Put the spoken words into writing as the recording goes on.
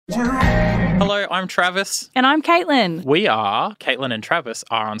Hello, I'm Travis. And I'm Caitlin. Caitlin and Travis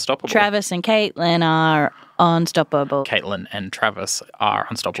are unstoppable. Travis and Caitlin are unstoppable. Caitlin and Travis are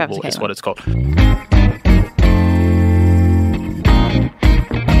unstoppable Travis is what it's called.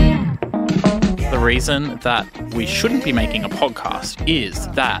 The reason that we shouldn't be making a podcast is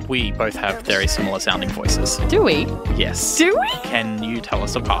that we both have very similar sounding voices. Do we? Yes. Do we? Can you tell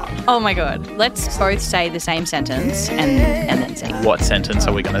us apart? Oh my god. Let's both say the same sentence and then sing. What sentence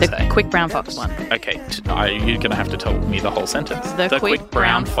are we going to The say? quick brown fox one. Okay, are you going to have to tell me the whole sentence? The quick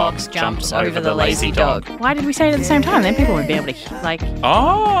brown fox jumps over the lazy dog. Why did we say it at the same time? Then people would be able to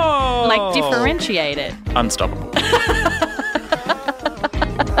differentiate it. Unstoppable.